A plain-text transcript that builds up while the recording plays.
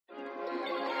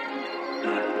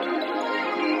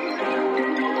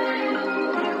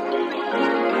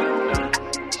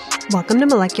Welcome to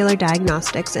Molecular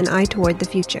Diagnostics, An Eye Toward the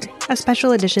Future, a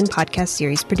special edition podcast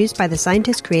series produced by the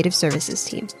Scientist Creative Services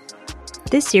team.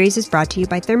 This series is brought to you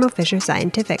by Thermo Fisher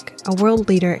Scientific, a world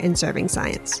leader in serving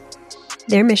science.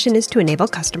 Their mission is to enable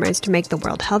customers to make the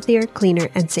world healthier, cleaner,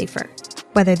 and safer.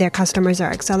 Whether their customers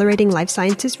are accelerating life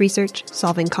sciences research,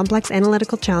 solving complex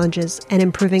analytical challenges, and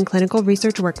improving clinical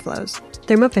research workflows,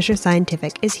 Thermo Fisher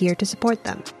Scientific is here to support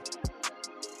them.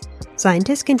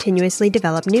 Scientists continuously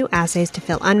develop new assays to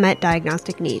fill unmet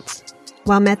diagnostic needs.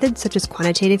 While methods such as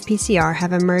quantitative PCR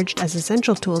have emerged as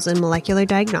essential tools in molecular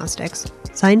diagnostics,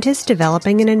 scientists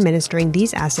developing and administering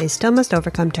these assays still must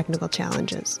overcome technical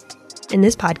challenges. In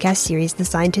this podcast series, the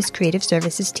Scientist Creative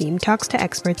Services team talks to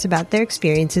experts about their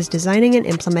experiences designing and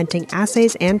implementing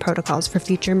assays and protocols for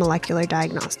future molecular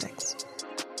diagnostics.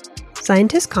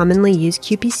 Scientists commonly use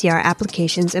qPCR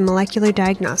applications in molecular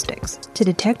diagnostics to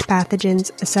detect pathogens,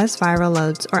 assess viral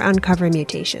loads, or uncover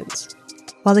mutations.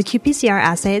 While the qPCR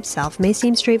assay itself may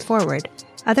seem straightforward,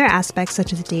 other aspects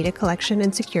such as data collection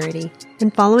and security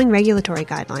and following regulatory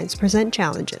guidelines present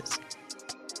challenges.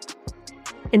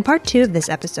 In part 2 of this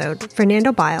episode,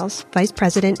 Fernando Beils, Vice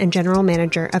President and General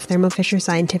Manager of Thermo Fisher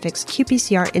Scientific's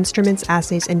qPCR Instruments,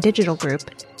 Assays, and Digital Group,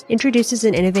 introduces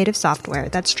an innovative software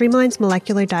that streamlines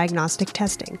molecular diagnostic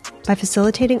testing by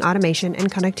facilitating automation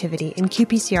and connectivity in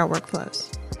qPCR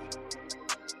workflows.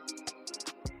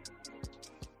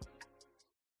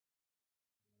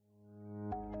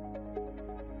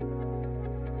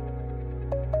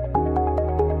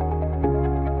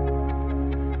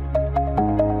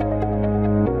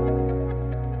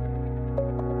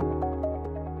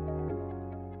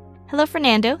 Hello,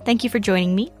 Fernando. Thank you for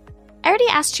joining me. I already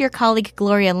asked your colleague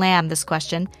Gloria Lamb this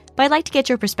question, but I'd like to get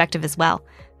your perspective as well.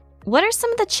 What are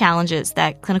some of the challenges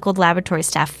that clinical laboratory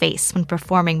staff face when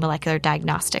performing molecular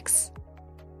diagnostics?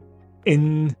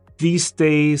 In these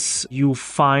days, you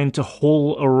find a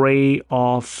whole array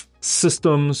of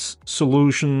systems,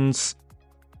 solutions,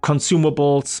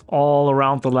 consumables all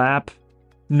around the lab,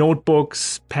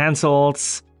 notebooks,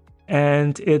 pencils,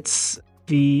 and it's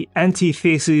the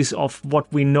antithesis of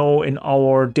what we know in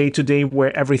our day-to-day,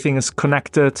 where everything is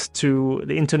connected to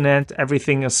the internet,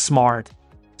 everything is smart.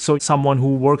 So someone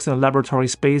who works in a laboratory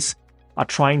space are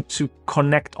trying to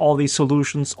connect all these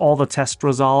solutions, all the test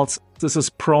results. This is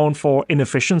prone for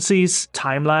inefficiencies,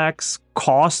 time lags,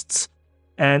 costs,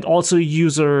 and also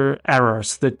user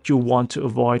errors that you want to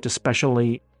avoid,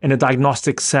 especially in a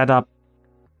diagnostic setup.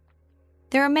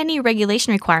 There are many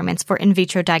regulation requirements for in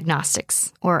vitro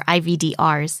diagnostics, or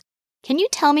IVDRs. Can you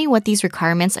tell me what these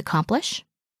requirements accomplish?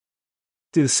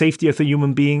 The safety of the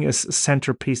human being is a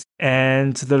centerpiece,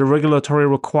 and the regulatory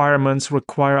requirements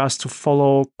require us to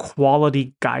follow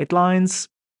quality guidelines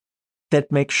that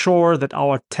make sure that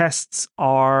our tests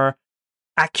are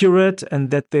accurate and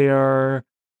that they are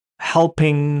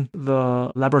helping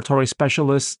the laboratory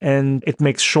specialists, and it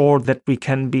makes sure that we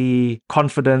can be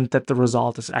confident that the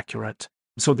result is accurate.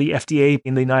 So the FDA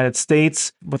in the United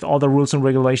States, with all the rules and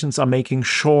regulations, are making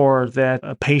sure that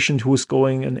a patient who is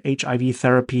going an HIV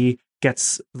therapy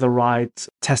gets the right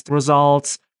test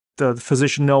results. The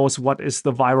physician knows what is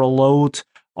the viral load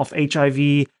of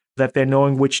HIV, that they're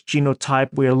knowing which genotype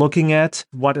we're looking at,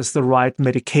 what is the right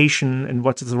medication and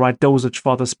what is the right dosage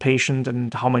for this patient,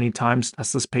 and how many times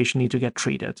does this patient need to get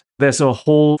treated. There's a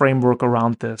whole framework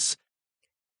around this.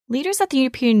 Leaders at the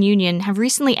European Union have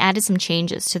recently added some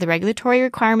changes to the regulatory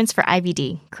requirements for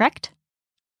IVD, correct?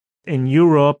 In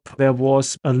Europe, there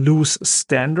was a loose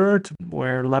standard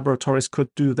where laboratories could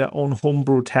do their own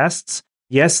homebrew tests.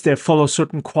 Yes, they follow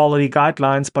certain quality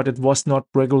guidelines, but it was not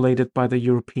regulated by the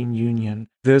European Union.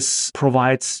 This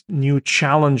provides new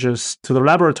challenges to the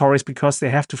laboratories because they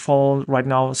have to follow right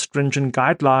now stringent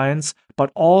guidelines,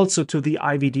 but also to the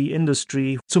IVD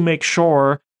industry to make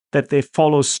sure that they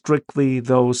follow strictly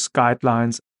those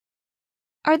guidelines.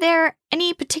 Are there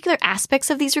any particular aspects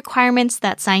of these requirements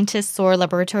that scientists or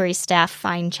laboratory staff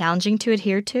find challenging to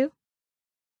adhere to?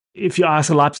 If you ask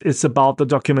the labs, it's about the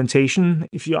documentation.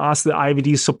 If you ask the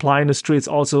IVD supply industry, it's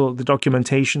also the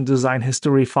documentation, design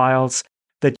history files,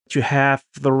 that you have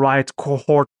the right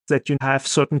cohort, that you have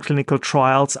certain clinical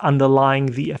trials underlying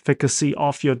the efficacy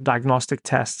of your diagnostic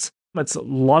tests. It's a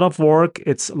lot of work.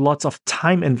 It's lots of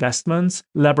time investments.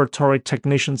 Laboratory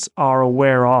technicians are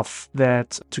aware of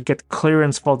that. To get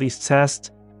clearance for these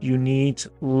tests, you need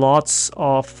lots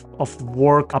of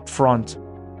work up front.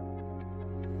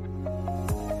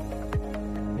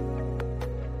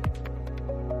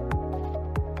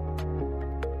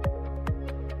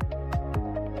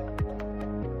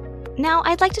 Now,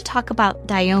 I'd like to talk about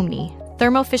Diomni,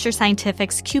 Thermo Fisher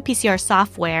Scientific's qPCR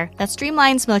software that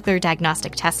streamlines molecular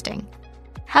diagnostic testing.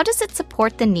 How does it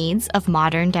support the needs of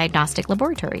modern diagnostic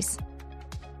laboratories?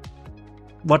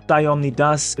 What Diomni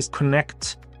does is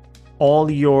connect all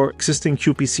your existing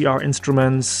qPCR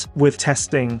instruments with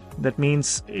testing. That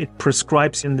means it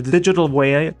prescribes in the digital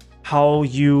way how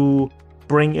you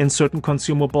bring in certain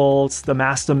consumables, the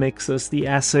master mixes, the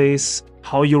assays,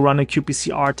 how you run a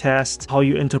qPCR test, how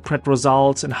you interpret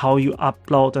results, and how you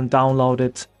upload and download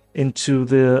it into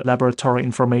the laboratory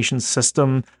information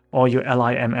system or your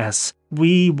LIMS.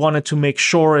 We wanted to make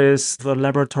sure is the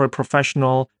laboratory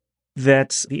professional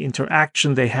that the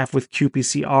interaction they have with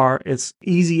qPCR is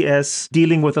easy as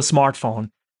dealing with a smartphone.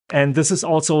 And this is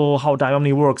also how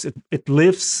Diomni works. It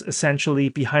lives essentially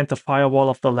behind the firewall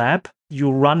of the lab.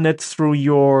 You run it through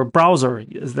your browser.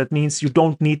 That means you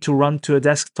don't need to run to a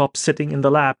desktop sitting in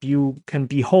the lab. You can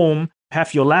be home,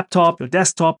 have your laptop, your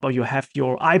desktop, or you have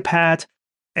your iPad,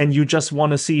 and you just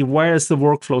want to see where is the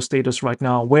workflow status right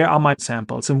now? Where are my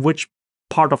samples? In which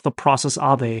part of the process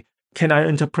are they? Can I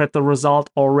interpret the result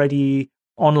already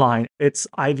online? It's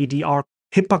IVDR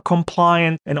HIPAA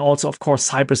compliant, and also, of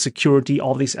course, cybersecurity.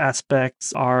 All these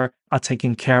aspects are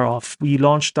taken care of. We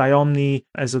launched Diomni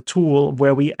as a tool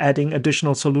where we're adding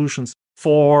additional solutions.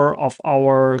 4 of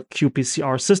our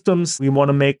qPCR systems, we want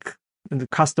to make the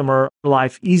customer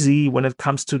life easy when it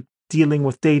comes to dealing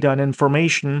with data and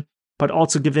information, but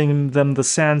also giving them the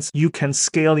sense you can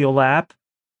scale your lab.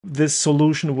 This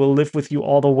solution will live with you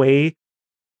all the way.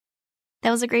 That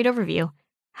was a great overview.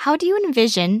 How do you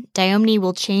envision Diomni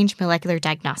will change molecular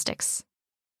diagnostics?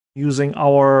 Using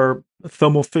our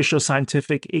Thermo Fisher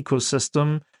Scientific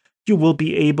ecosystem, you will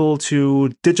be able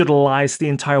to digitalize the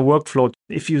entire workflow.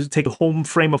 If you take a home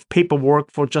frame of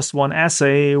paperwork for just one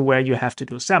assay where you have to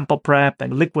do sample prep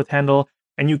and liquid handle,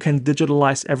 and you can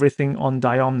digitalize everything on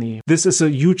Diomni. This is a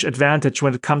huge advantage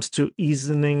when it comes to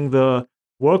easing the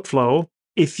workflow.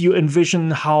 If you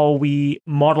envision how we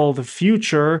model the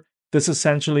future, this is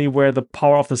essentially where the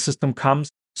power of the system comes.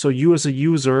 So you as a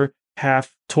user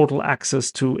have total access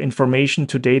to information,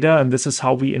 to data, and this is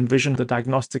how we envision the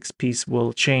diagnostics piece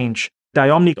will change.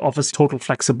 Diomni offers total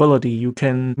flexibility. You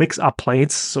can mix up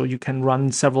plates, so you can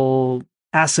run several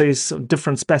assays,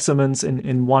 different specimens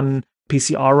in one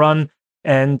PCR run,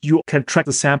 and you can track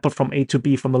the sample from A to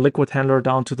B, from the liquid handler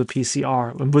down to the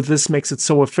PCR. And with this makes it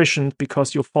so efficient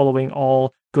because you're following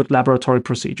all good laboratory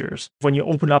procedures. When you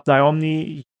open up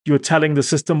Diomni, you're telling the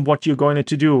system what you're going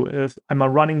to do. If I'm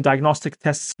running diagnostic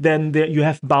tests, then you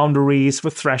have boundaries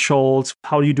with thresholds.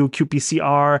 How do you do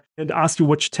qPCR? It asks you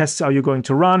which tests are you going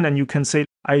to run, and you can say,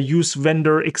 I use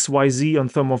vendor XYZ on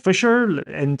Thermo Fisher,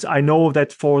 and I know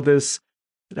that for this,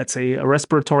 let's say, a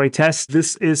respiratory test,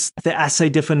 this is the assay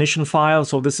definition file.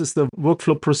 So this is the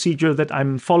workflow procedure that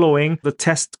I'm following. The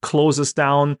test closes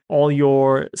down all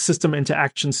your system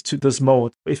interactions to this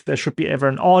mode. If there should be ever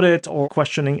an audit or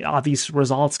questioning, are these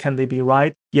results, can they be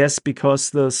right? Yes,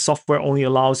 because the software only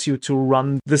allows you to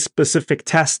run this specific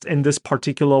test in this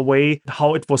particular way,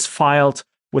 how it was filed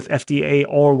with FDA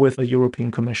or with the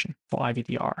European Commission for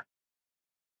IVDR.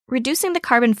 Reducing the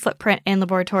carbon footprint in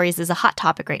laboratories is a hot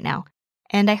topic right now.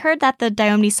 And I heard that the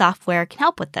Diomni software can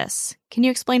help with this. Can you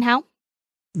explain how?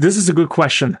 This is a good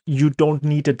question. You don't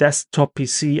need a desktop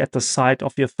PC at the side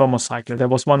of your thermocycler. There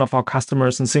was one of our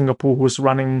customers in Singapore who was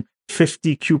running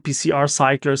 50 qPCR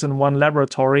cyclers in one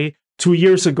laboratory. 2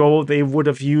 years ago, they would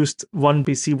have used one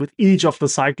PC with each of the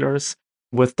cyclers.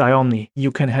 With Diomni,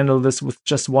 you can handle this with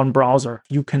just one browser.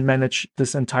 You can manage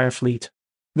this entire fleet.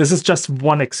 This is just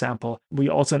one example. We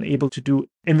also enable to do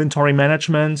inventory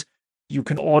management. You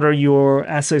can order your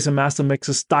assays and master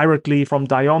mixes directly from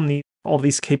Diomni, all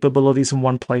these capabilities in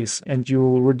one place, and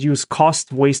you reduce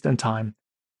cost, waste, and time.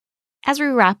 As we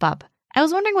wrap up, I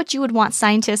was wondering what you would want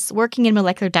scientists working in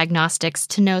molecular diagnostics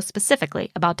to know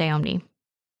specifically about Diomni.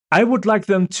 I would like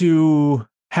them to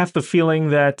have the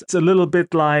feeling that it's a little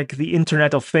bit like the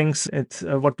Internet of Things. It's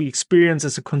what we experience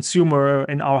as a consumer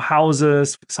in our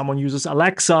houses. Someone uses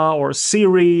Alexa or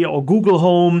Siri or Google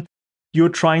Home. You're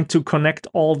trying to connect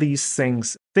all these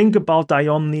things. Think about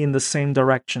Diomni in the same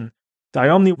direction.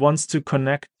 Diomni wants to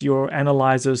connect your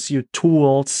analyzers, your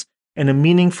tools in a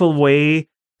meaningful way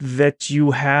that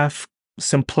you have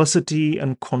simplicity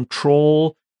and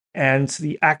control and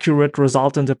the accurate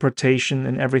result interpretation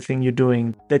in everything you're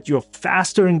doing. That you're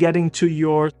faster in getting to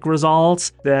your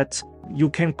results, that you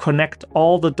can connect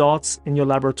all the dots in your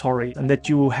laboratory, and that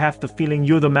you have the feeling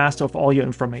you're the master of all your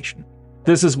information.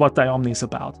 This is what Diomni is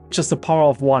about. Just the power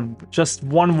of one. Just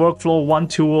one workflow, one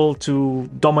tool to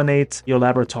dominate your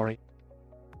laboratory.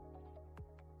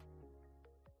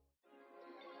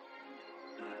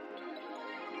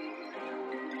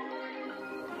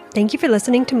 Thank you for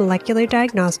listening to Molecular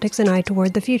Diagnostics, an Eye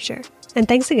Toward the Future. And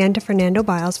thanks again to Fernando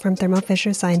Beils from Thermo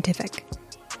Fisher Scientific.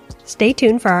 Stay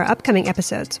tuned for our upcoming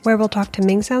episodes, where we'll talk to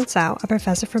Ming-Sound Tsao, a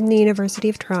professor from the University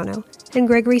of Toronto, and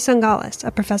Gregory Songalis,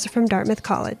 a professor from Dartmouth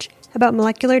College, about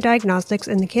molecular diagnostics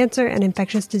in the cancer and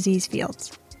infectious disease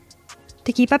fields.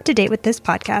 To keep up to date with this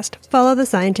podcast, follow The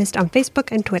Scientist on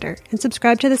Facebook and Twitter, and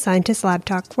subscribe to The Scientist Lab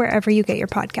Talk wherever you get your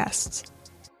podcasts.